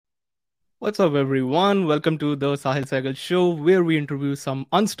What's up, everyone? Welcome to the Sehgal show, where we interview some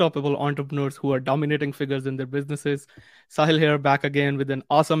unstoppable entrepreneurs who are dominating figures in their businesses. Sahil here, back again with an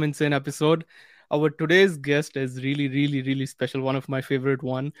awesome, insane episode. Our today's guest is really special. One of my favorite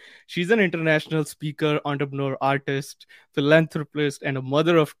one. She's an international speaker, entrepreneur, artist, philanthropist, and a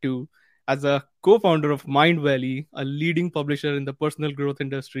mother of two. As a co-founder of Mind Valley, a leading publisher in the personal growth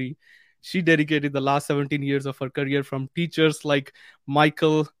industry, she dedicated the last 17 years of her career from teachers like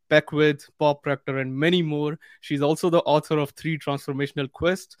Michael Beckwith, Bob Proctor, and many more. She's also the author of three transformational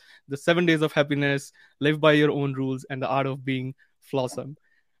quests: The 7 Days of Happiness, Live by Your Own Rules, and The Art of Being Flawsome.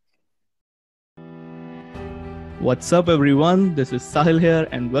 What's up, everyone? This is Sahil here,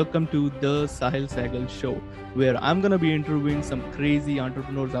 and welcome to the Sehgal Show, where I'm gonna be interviewing some crazy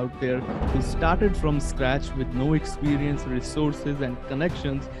entrepreneurs out there who started from scratch with no experience, resources, and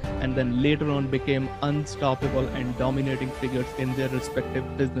connections, and then later on became unstoppable and dominating figures in their respective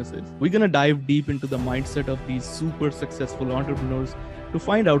businesses. We're gonna dive deep into the mindset of these super successful entrepreneurs to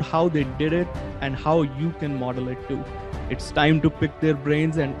find out how they did it and how you can model it too. It's time to pick their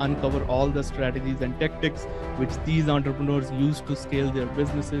brains and uncover all the strategies and tactics which these entrepreneurs use to scale their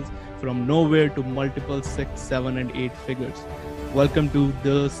businesses from nowhere to multiple 6, 7, and 8 figures. Welcome to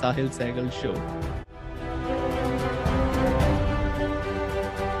the Sehgal Show.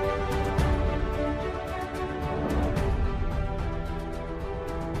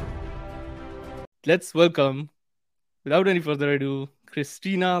 Let's welcome, without any further ado,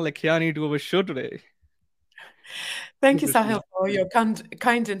 Kristina Lakhiani to our show today. Thank you, Sahil, for your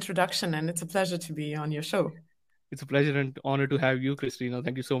kind introduction, and it's a pleasure to be on your show. It's a pleasure and honor to have you, Kristina.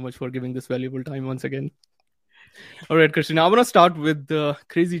 Thank you so much for giving this valuable time once again. All right, Kristina, I want to start with the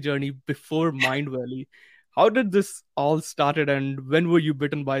crazy journey before Mind Valley. How did this all started, and when were you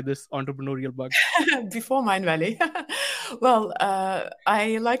bitten by this entrepreneurial bug? Before Mind Valley. Well,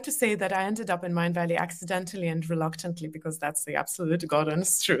 I like to say that I ended up in Mind Valley accidentally and reluctantly, because that's the absolute God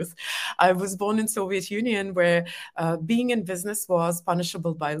honest truth. I was born in Soviet Union, where being in business was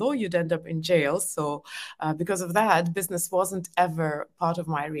punishable by law. You'd end up in jail. So because of that, business wasn't ever part of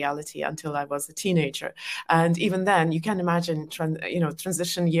my reality until I was a teenager. And even then, you can imagine,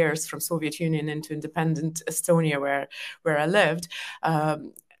 transition years from Soviet Union into independent Estonia, where I lived.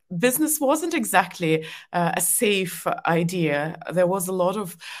 Business wasn't exactly a safe idea. There was a lot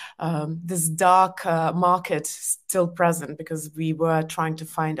of this dark market still present, because we were trying to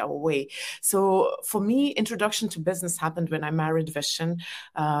find our way. So for me, introduction to business happened when I married Vishen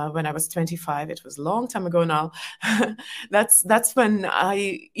when I was 25. It was a long time ago now. That's when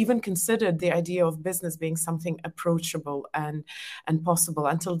I even considered the idea of business being something approachable and possible.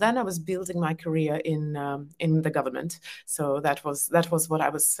 Until then, I was building my career in the government. So that was what I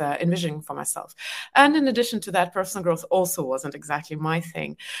was envisioning for myself. And in addition to that, personal growth also wasn't exactly my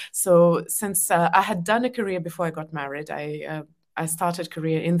thing. So since I had done a career before I got married, I started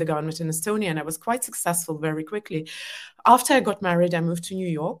career in the government in Estonia, and I was quite successful very quickly. After I got married, I moved to New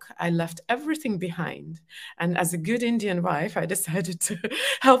York. I left everything behind. And as a good Indian wife, I decided to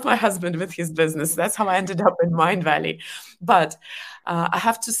help my husband with his business. That's how I ended up in Mind Valley. But I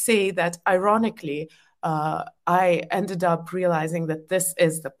have to say that, ironically, I ended up realizing that this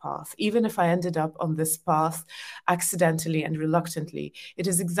is the path. Even if I ended up on this path accidentally and reluctantly, it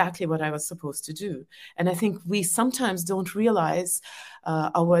is exactly what I was supposed to do. And I think we sometimes don't realize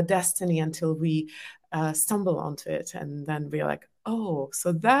our destiny until we stumble onto it. And then we're like, oh,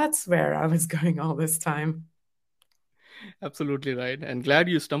 so that's where I was going all this time. Absolutely right. And glad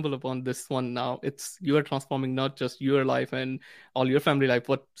you stumbled upon this one now. It's you are transforming not just your life and all your family life,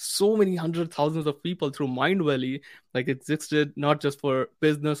 but so many hundred thousands of people through Mind Valley. Like, it existed not just for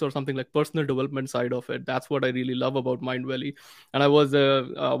business or something, like personal development side of it. That's what I really love about Mind Valley. And I was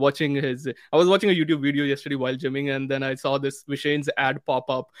watching a YouTube video yesterday while gymming, and then I saw this Vishane's ad pop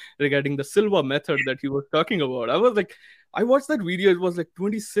up regarding the Silva method that he was talking about. I was like, I watched that video. It was like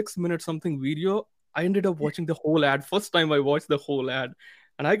 26 minutes something video. I ended up watching the whole ad. First time I watched the whole ad,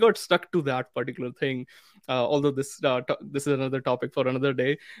 and I got stuck to that particular thing. Although this is another topic for another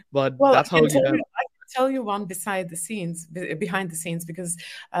day, but well, that's how you have. I can tell you one behind the scenes, because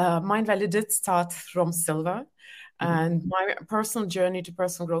Mind Valley did start from Silva. And my personal journey to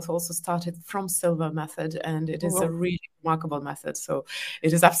personal growth also started from Silva method, and it is a really remarkable method. So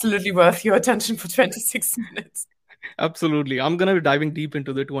it is absolutely worth your attention for 26 minutes. Absolutely. I'm gonna be diving deep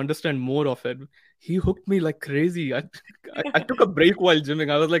into it to understand more of it. He hooked me like crazy. I took a break while gymming.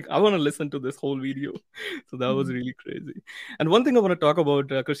 I was like, I want to listen to this whole video. So that was really crazy. And one thing I want to talk about,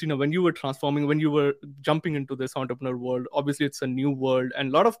 Christina, when you were transforming, when you were jumping into this entrepreneur world, obviously it's a new world, and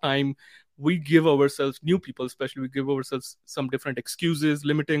a lot of time we give ourselves, new people especially, we give ourselves some different excuses,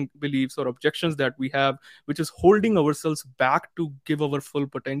 limiting beliefs or objections that we have, which is holding ourselves back to give our full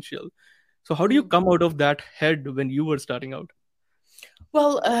potential. So how do you come out of that head when you were starting out?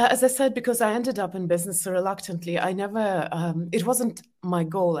 Well, as I said, because I ended up in business so reluctantly, I never, it wasn't my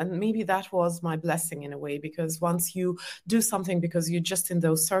goal. And maybe that was my blessing in a way, because once you do something because you're just in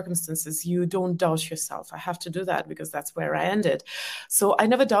those circumstances, you don't doubt yourself. I have to do that because that's where I ended. So I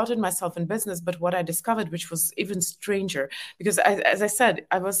never doubted myself in business. But what I discovered, which was even stranger, because as I said,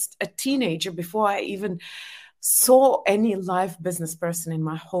 I was a teenager before I even saw any live business person in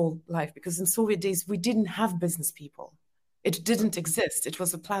my whole life, because in Soviet days, we didn't have business people. It didn't exist. It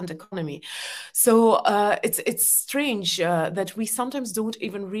was a planned economy. So it's strange that we sometimes don't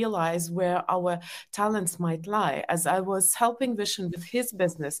even realize where our talents might lie. As I was helping Vishen with his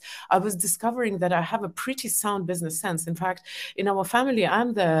business, I was discovering that I have a pretty sound business sense. In fact, in our family,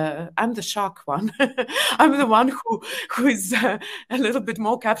 I'm the shark one. I'm the one who is a little bit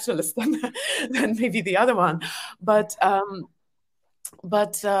more capitalist than maybe the other one. But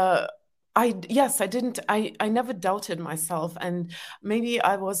I never doubted myself, and maybe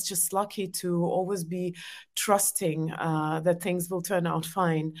I was just lucky to always be trusting that things will turn out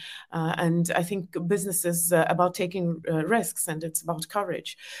fine. And I think business is about taking risks, and it's about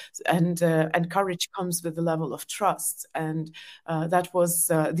courage, and courage comes with a level of trust. And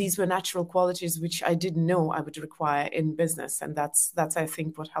these were natural qualities which I didn't know I would require in business, and that's I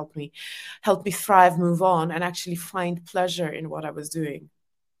think what helped me thrive, move on, and actually find pleasure in what I was doing.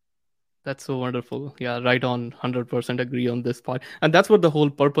 That's so wonderful. Yeah, right on. 100% agree on this part. And that's what the whole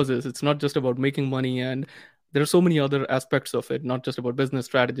purpose is. It's not just about making money, and there are so many other aspects of it, not just about business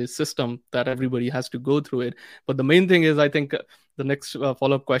strategy, system that everybody has to go through it. But the main thing is, I think the next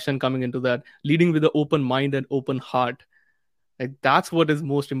follow-up question coming into that, leading with an open mind and open heart. Like that's what is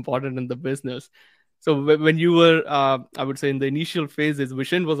most important in the business. So when you were, I would say in the initial phases,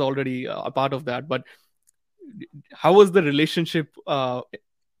 Vishen was already a part of that. But how was the relationship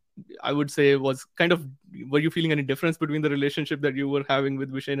I would say was kind of, were you feeling any difference between the relationship that you were having with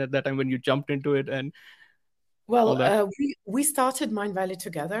Vishen at that time when you jumped into it and all Well, that? we started Mindvalley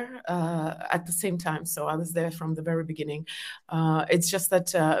together at the same time, so I was there from the very beginning. It's just that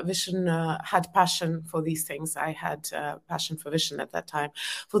Vishen had passion for these things. I had passion for Vishen at that time.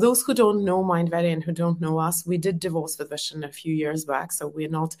 For those who don't know Mindvalley and who don't know us, we did divorce with Vishen a few years back, so we're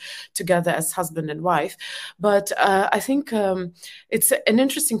not together as husband and wife. But I think it's an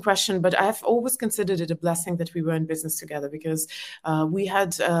interesting question, but I've always considered it a blessing that we were in business together, because we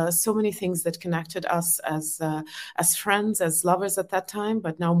had so many things that connected us as friends, as lovers at that time,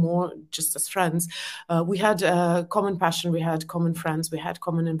 but now more just as friends. We had a common passion, we had common friends, we had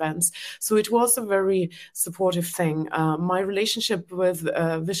common events. So it was a very supportive thing. My relationship with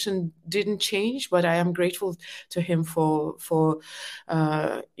Vishen didn't change, but I am grateful to him for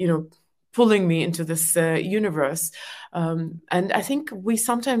pulling me into this universe. And I think we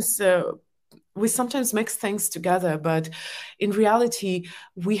sometimes mix things together, but in reality,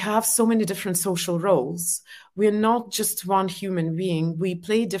 we have so many different social roles. We're not just one human being. We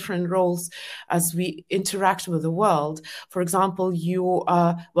play different roles as we interact with the world. For example, you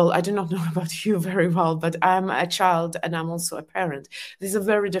are, well, I do not know about you very well, but I'm a child and I'm also a parent. These are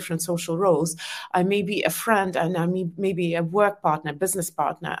very different social roles. I may be a friend, and I may be a work partner, business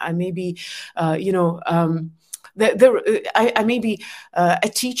partner. I may be, I may be a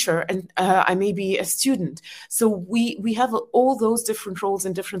teacher, and I may be a student. So we have all those different roles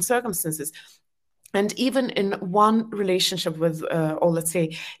in different circumstances. And even in one relationship with, or let's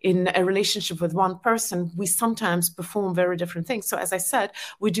say in a relationship with one person, we sometimes perform very different things. So as I said,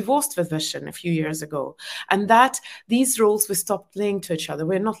 we divorced with Vishen a few years ago. And that these roles, we stopped playing to each other.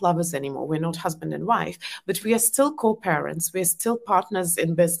 We're not lovers anymore. We're not husband and wife, but we are still co-parents. We're still partners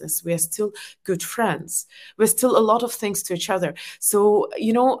in business. We are still good friends. We're still a lot of things to each other. So,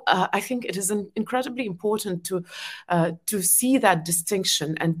 I think it is incredibly important to see that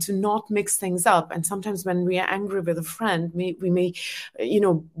distinction and to not mix things up. And sometimes when we are angry with a friend, we may,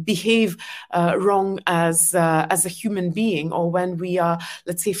 behave wrong as a human being. Or when we are,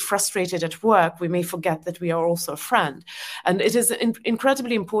 let's say, frustrated at work, we may forget that we are also a friend. And it is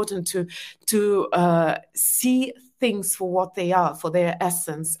incredibly important to see things for what they are, for their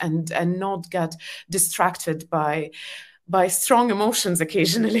essence, and not get distracted by strong emotions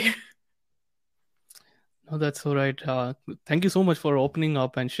occasionally. Oh, that's so right. Thank you so much for opening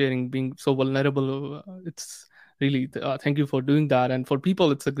up and sharing, being so vulnerable. It's really thank you for doing that. And for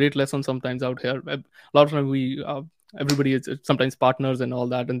people, it's a great lesson sometimes out here. A lot of time everybody is sometimes partners and all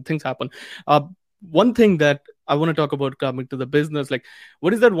that, and things happen. Uh, One thing that I want to talk about coming to the business, like,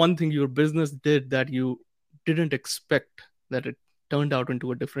 what is that one thing your business did that you didn't expect that it turned out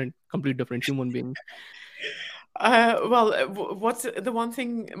into a complete different human being? What's the one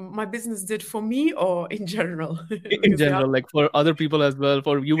thing my business did for me or in general? In Because general, like for other people as well,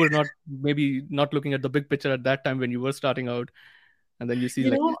 for you were not maybe not looking at the big picture at that time when you were starting out, and then you see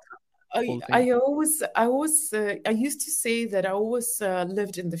you like know, whole thing. I used to say that I always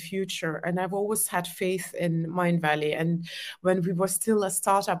lived in the future, and I've always had faith in Mind Valley. And when we were still a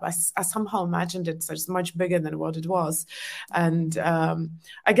startup, I somehow imagined it as much bigger than what it was. And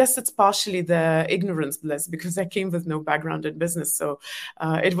I guess it's partially the ignorance bliss because I came with no background in business, so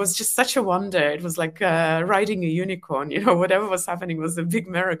it was just such a wonder. It was like riding a unicorn. Whatever was happening was a big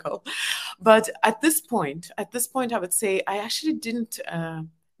miracle. But at this point, I would say I actually didn't.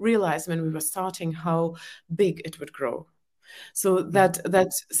 Realize when we were starting how big it would grow. So Mhm.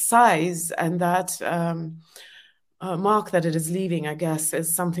 that size and that mark that it is leaving, I guess,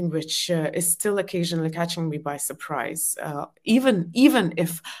 is something which is still occasionally catching me by surprise. Even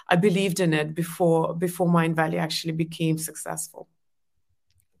if I believed in it before Mind Valley actually became successful.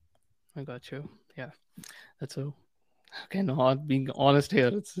 I got you. Yeah, that's so okay. No, being honest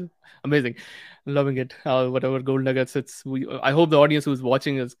here, it's amazing. Loving it. Whatever gold nuggets, it's we. I hope the audience who's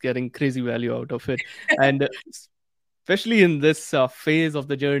watching is getting crazy value out of it, and especially in this phase of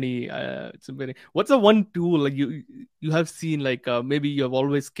the journey, it's very. What's the one tool like you have seen like maybe you have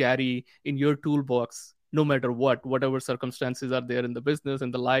always carry in your toolbox, no matter whatever circumstances are there in the business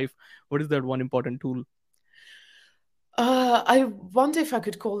and the life. What is that one important tool? I wonder if I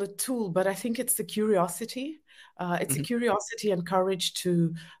could call it tool, but I think it's the curiosity. It's a Hmm. curiosity and courage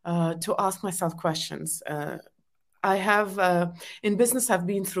to ask myself questions. I have in business. I've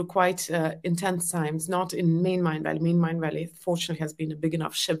been through quite intense times. Not in main Mind Valley. Main Mind Valley, fortunately, has been a big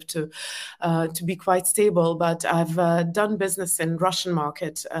enough ship to be quite stable. But I've done business in Russian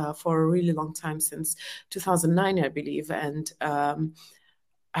market for a really long time, since 2009, I believe, and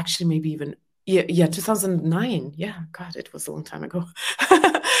actually maybe even yeah 2009. Yeah, God, it was a long time ago.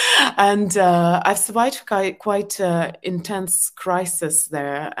 And I've survived quite intense crisis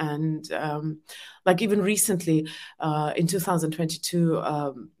there, and like even recently in 2022,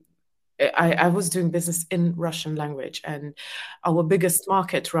 I was doing business in Russian language, and our biggest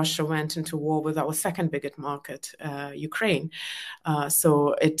market, Russia, went into war with our second biggest market, Ukraine.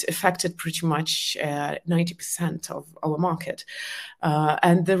 So it affected pretty much 90% of our market.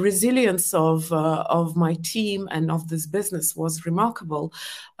 And the resilience of my team and of this business was remarkable.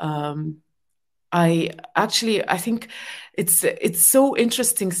 I think it's so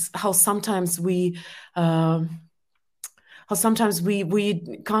interesting how sometimes we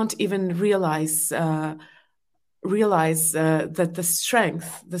can't even realize that the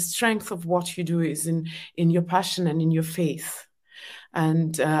strength of what you do is in your passion and in your faith.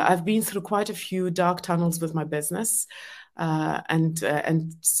 And I've been through quite a few dark tunnels with my business, and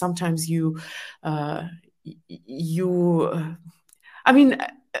sometimes uh, you I mean,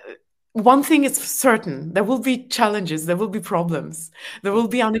 one thing is certain: there will be challenges, there will be problems, there will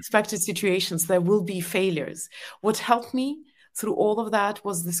be unexpected situations, there will be failures. What helped me through all of that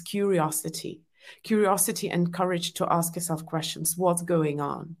was this curiosity and courage to ask yourself questions. What's going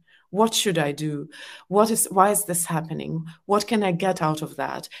on? What should I do? Why is this happening? What can I get out of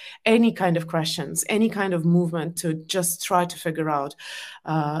that? Any kind of questions, any kind of movement to just try to figure out.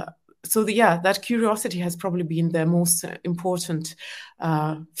 That curiosity has probably been the most important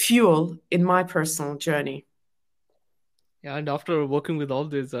fuel in my personal journey. Yeah, and after working with all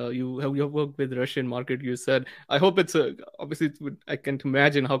this, you have worked with Russian market. You said, I hope it's a obviously I can't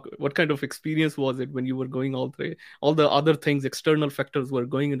imagine how what kind of experience was it when you were going all the other things, external factors were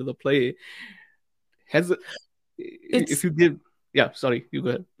going into the play. Has if It's you give, yeah, sorry, you go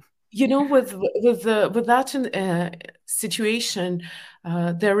ahead. with that situation,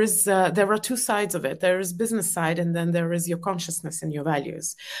 there are two sides of it. There is business side, and then there is your consciousness and your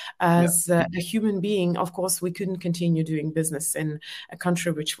values. Yeah, As a human being, of course, we couldn't continue doing business in a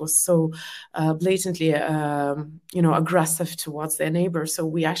country which was so blatantly, aggressive towards their neighbor. So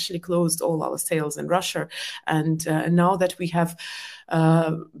we actually closed all our sales in Russia, and now that we have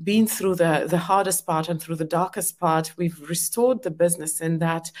been through the hardest part and through the darkest part, we've restored the business in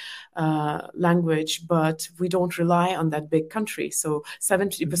that language, but we don't rely on that big country. So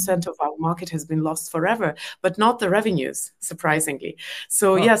 70% of our market has been lost forever, but not the revenues, surprisingly.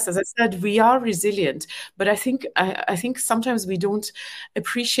 So yes, as I said, we are resilient, but I think sometimes we don't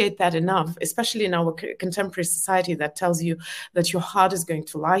appreciate that enough, especially in our contemporary society that tells you that your heart is going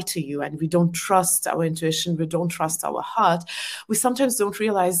to lie to you, and we don't trust our intuition, we don't trust our heart. We sometimes don't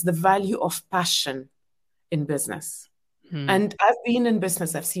realize the value of passion in business. And I've been in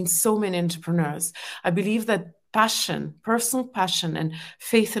business, I've seen so many entrepreneurs. I believe that passion, personal passion, and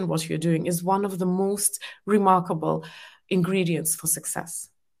faith in what you're doing is one of the most remarkable ingredients for success.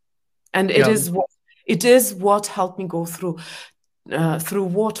 And it is what helped me go through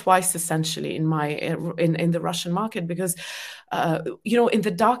war twice, essentially, in the Russian market, because in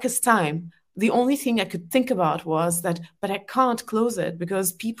the darkest time, the only thing I could think about was that, but I can't close it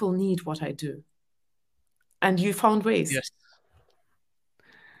because people need what I do. And you found ways. Yes.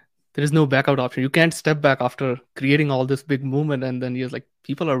 There is no back out option. You can't step back after creating all this big movement, and then you're like,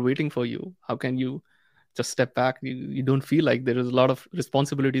 people are waiting for you. How can you just step back? You don't feel like there is a lot of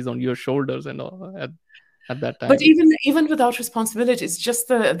responsibilities on your shoulders and all at that time. But even without responsibility, it's just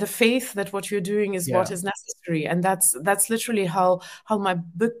the faith that what you're doing is what is necessary. And that's literally how my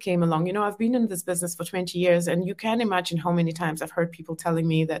book came along. I've been in this business for 20 years, and you can imagine how many times I've heard people telling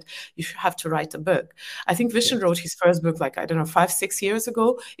me that you have to write a book. I think Vishen wrote his first book, 5-6 years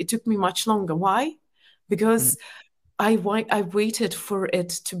ago. It took me much longer. Why? Because I waited for it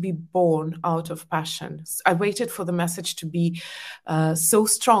to be born out of passion. I waited for the message to be so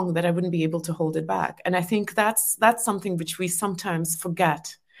strong that I wouldn't be able to hold it back. And I think that's something which we sometimes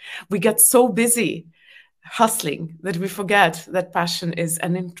forget. We get so busy hustling that we forget that passion is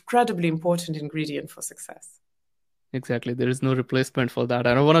an incredibly important ingredient for success. Exactly. There is no replacement for that.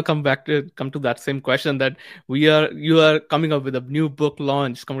 And I want to come to that same question that you are coming up with a new book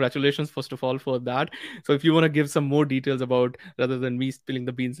launch. Congratulations, first of all, for that. So if you want to give some more details about, rather than me spilling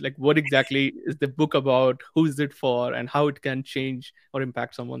the beans, like what exactly is the book about, who is it for, and how it can change or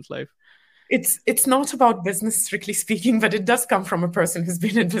impact someone's life? It's not about business, strictly speaking, but it does come from a person who's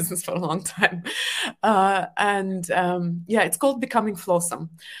been in business for a long time. It's called Becoming Flawsome.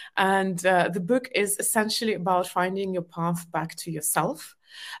 And the book is essentially about finding your path back to yourself.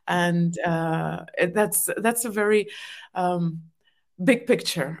 And that's a very big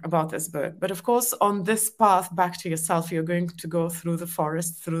picture about this book. But of course, on this path back to yourself, you're going to go through the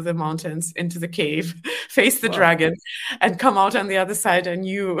forest, through the mountains, into the cave, face the dragon, and come out on the other side a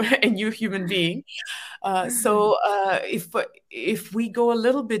new human being. So if we go a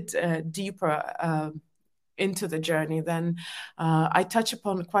little bit deeper into the journey, then I touch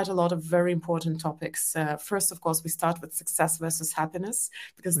upon quite a lot of very important topics. First, of course, we start with success versus happiness,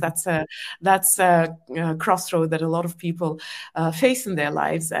 because that's a crossroad that a lot of people face in their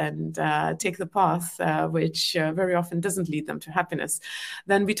lives and take the path which very often doesn't lead them to happiness.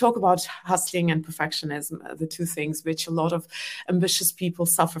 Then we talk about hustling and perfectionism, the two things which a lot of ambitious people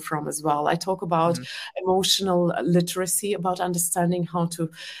suffer from as well. I talk about emotional literacy, about understanding how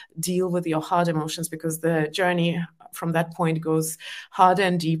to deal with your hard emotions, because the journey from that point goes harder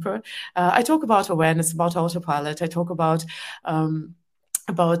and deeper. I talk about awareness, about autopilot. I talk about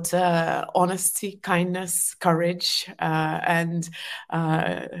honesty, kindness, courage, and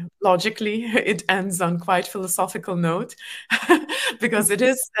logically it ends on quite philosophical note because it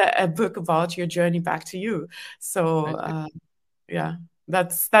is a book about your journey back to you. So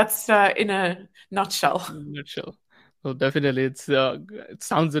that's in a nutshell. So definitely, it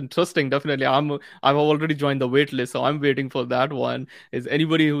sounds interesting. Definitely, I've already joined the wait list, so I'm waiting for that one. Is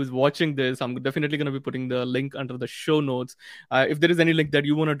anybody who's watching this? I'm definitely going to be putting the link under the show notes. If there is any link that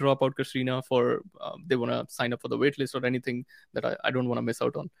you want to drop out, Kristina, for they want to sign up for the wait list or anything that I don't want to miss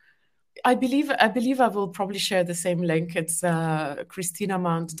out on. I believe I will probably share the same link. It's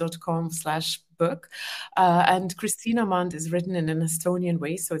kristinamand.com/book. And Kristina Mand is written in an Estonian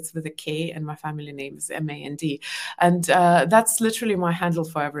way, so it's with a K, and my family name is M-A-N-D. And that's literally my handle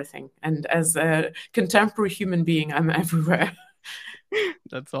for everything. And as a contemporary human being, I'm everywhere.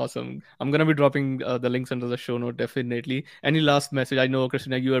 That's awesome. I'm gonna be dropping the links under the show note, definitely. Any last message? I know,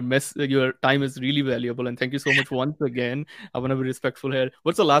 Kristina, your time is really valuable, and thank you so much once again. I want to be respectful here.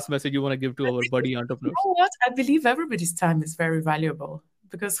 What's the last message you want to give to our buddy entrepreneurs? You know what? I believe everybody's time is very valuable,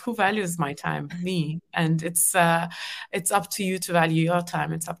 because who values my time? Me. And it's up to you to value your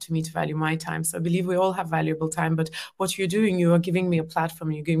time. It's up to me to value my time. So I believe we all have valuable time, but what you're doing, you are giving me a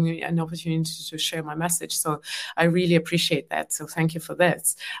platform, you're giving me an opportunity to share my message. So I really appreciate that. So thank you for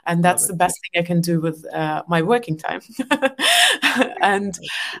this. And that's the best thing I can do with my working time. And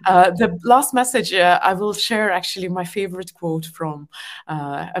the last message, I will share actually my favorite quote from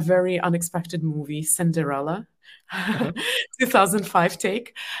a very unexpected movie, Cinderella. 2005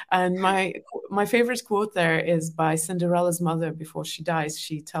 take. And my favorite quote there is by Cinderella's mother before she dies.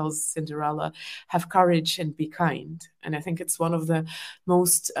 She tells Cinderella, "Have courage and be kind." And I think it's one of the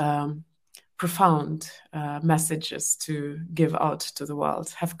most profound messages to give out to the world.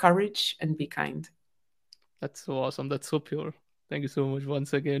 Have courage and be kind. That's so awesome. That's so pure. Thank you so much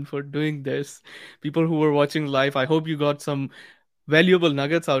once again for doing this. People who were watching live, I hope you got some valuable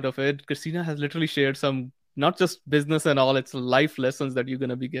nuggets out of it. Kristina has literally shared some, not just business and all, it's life lessons that you're going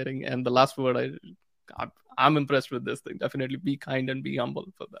to be getting. And the last word, I'm impressed with this thing. Definitely be kind and be humble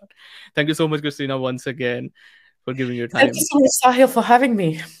for that. Thank you so much, Kristina, once again for giving your time. Thank you so much, Sahil, for having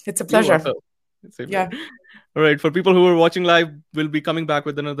me. It's a pleasure. Yeah. All right. For people who are watching live, we'll be coming back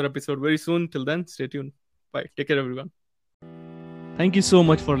with another episode very soon. Till then, stay tuned. Bye. Take care, everyone. Thank you so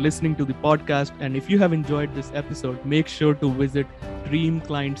much for listening to the podcast. And if you have enjoyed this episode, make sure to visit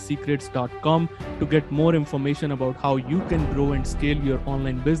dreamclientsecrets.com to get more information about how you can grow and scale your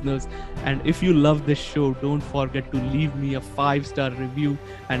online business. And if you love this show, don't forget to leave me a 5-star review,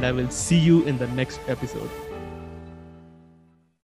 and I will see you in the next episode.